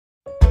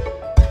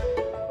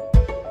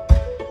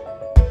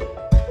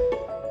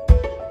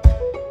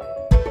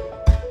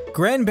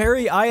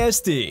Granbury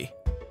ISD.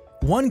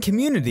 One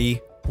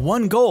community,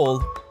 one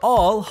goal,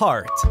 all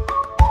heart.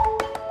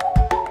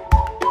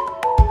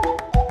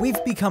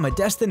 We've become a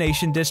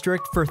destination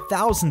district for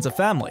thousands of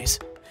families.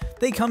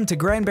 They come to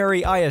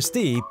Granbury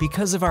ISD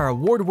because of our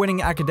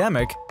award-winning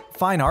academic,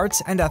 fine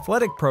arts and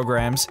athletic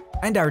programs,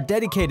 and our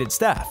dedicated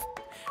staff.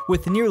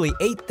 With nearly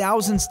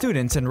 8,000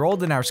 students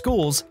enrolled in our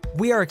schools,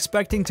 we are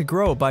expecting to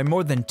grow by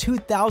more than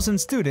 2,000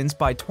 students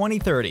by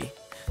 2030.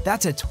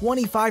 That's a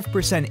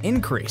 25%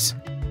 increase.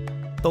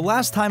 The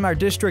last time our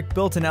district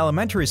built an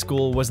elementary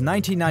school was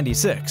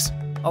 1996.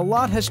 A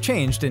lot has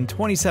changed in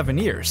 27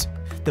 years,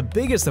 the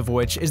biggest of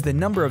which is the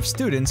number of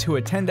students who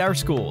attend our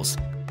schools.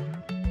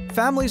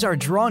 Families are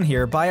drawn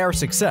here by our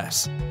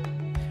success.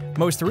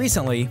 Most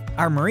recently,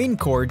 our Marine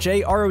Corps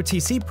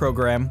JROTC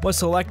program was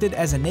selected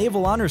as a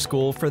Naval Honor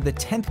School for the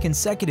 10th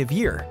consecutive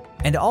year,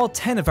 and all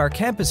 10 of our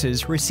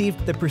campuses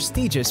received the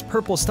prestigious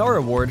Purple Star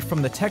Award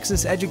from the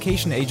Texas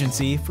Education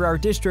Agency for our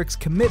district's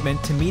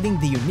commitment to meeting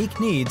the unique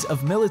needs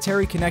of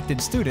military-connected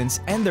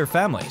students and their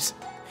families.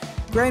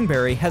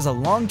 Granbury has a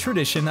long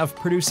tradition of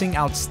producing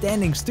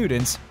outstanding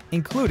students,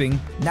 including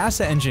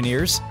NASA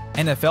engineers,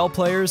 NFL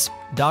players,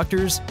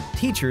 doctors,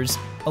 teachers,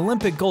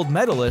 Olympic gold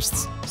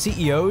medalists,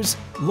 CEOs,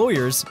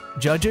 lawyers,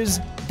 judges,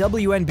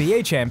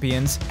 WNBA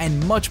champions,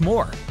 and much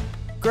more.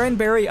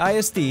 Granbury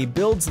ISD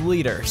builds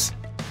leaders.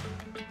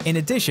 In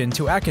addition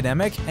to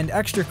academic and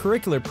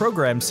extracurricular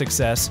program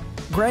success,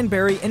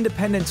 Granbury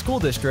Independent School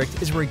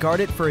District is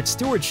regarded for its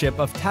stewardship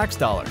of tax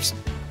dollars.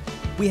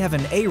 We have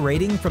an A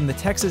rating from the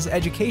Texas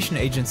Education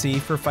Agency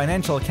for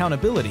Financial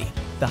Accountability,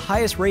 the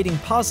highest rating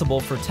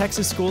possible for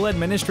Texas school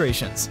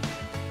administrations.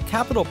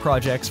 Capital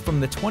projects from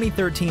the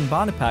 2013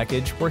 bond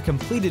package were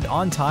completed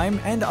on time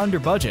and under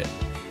budget,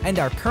 and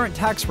our current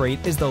tax rate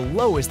is the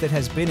lowest it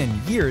has been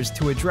in years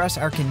to address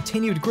our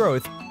continued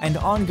growth and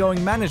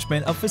ongoing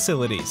management of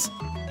facilities.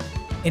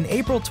 In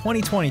April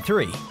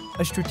 2023,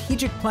 a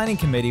strategic planning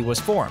committee was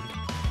formed.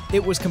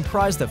 It was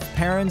comprised of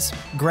parents,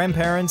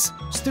 grandparents,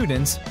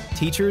 students,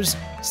 teachers,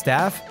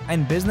 staff,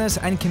 and business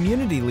and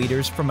community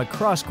leaders from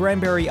across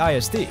Granbury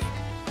ISD.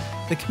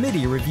 The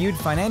committee reviewed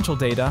financial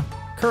data,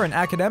 current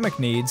academic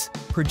needs,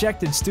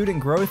 projected student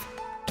growth,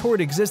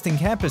 toured existing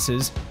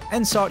campuses,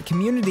 and sought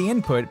community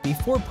input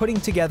before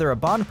putting together a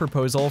bond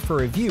proposal for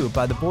review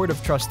by the Board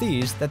of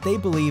Trustees that they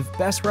believe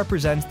best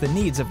represents the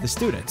needs of the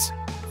students,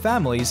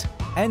 families,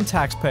 and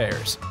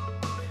taxpayers.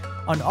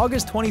 On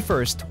August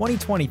 21,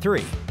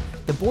 2023,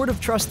 the Board of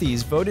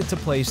Trustees voted to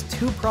place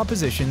two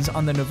propositions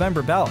on the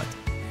November ballot.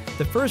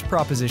 The first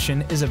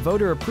proposition is a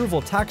voter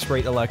approval tax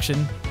rate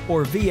election,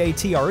 or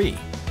VATRE.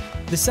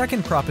 The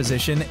second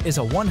proposition is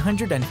a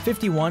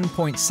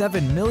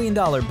 $151.7 million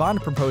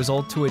bond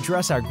proposal to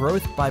address our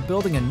growth by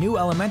building a new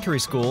elementary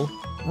school,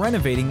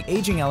 renovating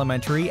aging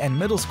elementary and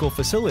middle school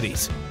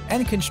facilities,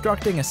 and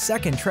constructing a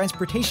second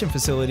transportation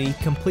facility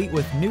complete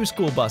with new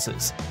school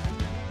buses.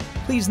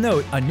 Please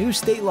note, a new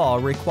state law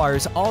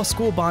requires all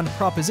school bond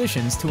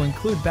propositions to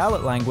include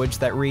ballot language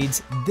that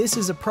reads, "This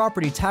is a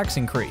property tax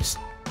increase."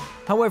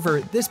 However,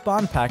 this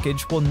bond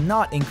package will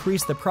not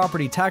increase the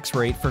property tax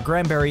rate for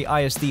Granbury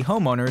ISD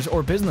homeowners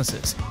or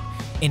businesses.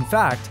 In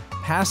fact,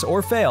 pass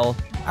or fail,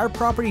 our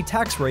property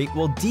tax rate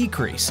will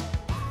decrease.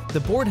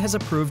 The board has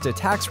approved a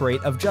tax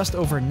rate of just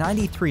over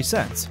 93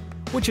 cents,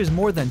 which is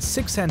more than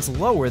 6 cents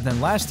lower than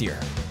last year.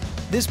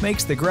 This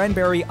makes the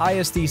Granbury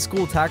ISD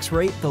school tax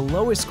rate the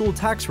lowest school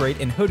tax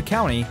rate in Hood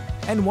County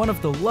and one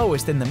of the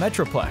lowest in the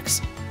Metroplex.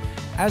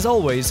 As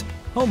always,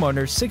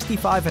 homeowners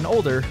 65 and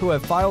older who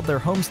have filed their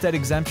homestead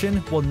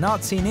exemption will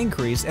not see an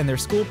increase in their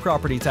school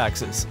property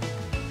taxes.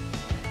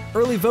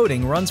 Early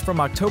voting runs from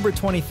October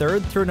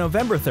 23rd through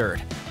November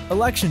 3rd.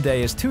 Election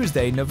day is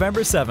Tuesday,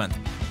 November 7th.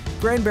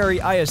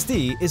 Granbury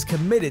ISD is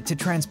committed to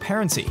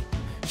transparency.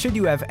 Should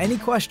you have any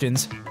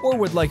questions or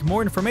would like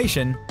more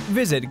information,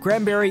 visit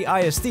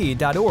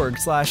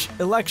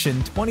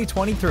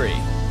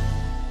granburyisd.org/election2023.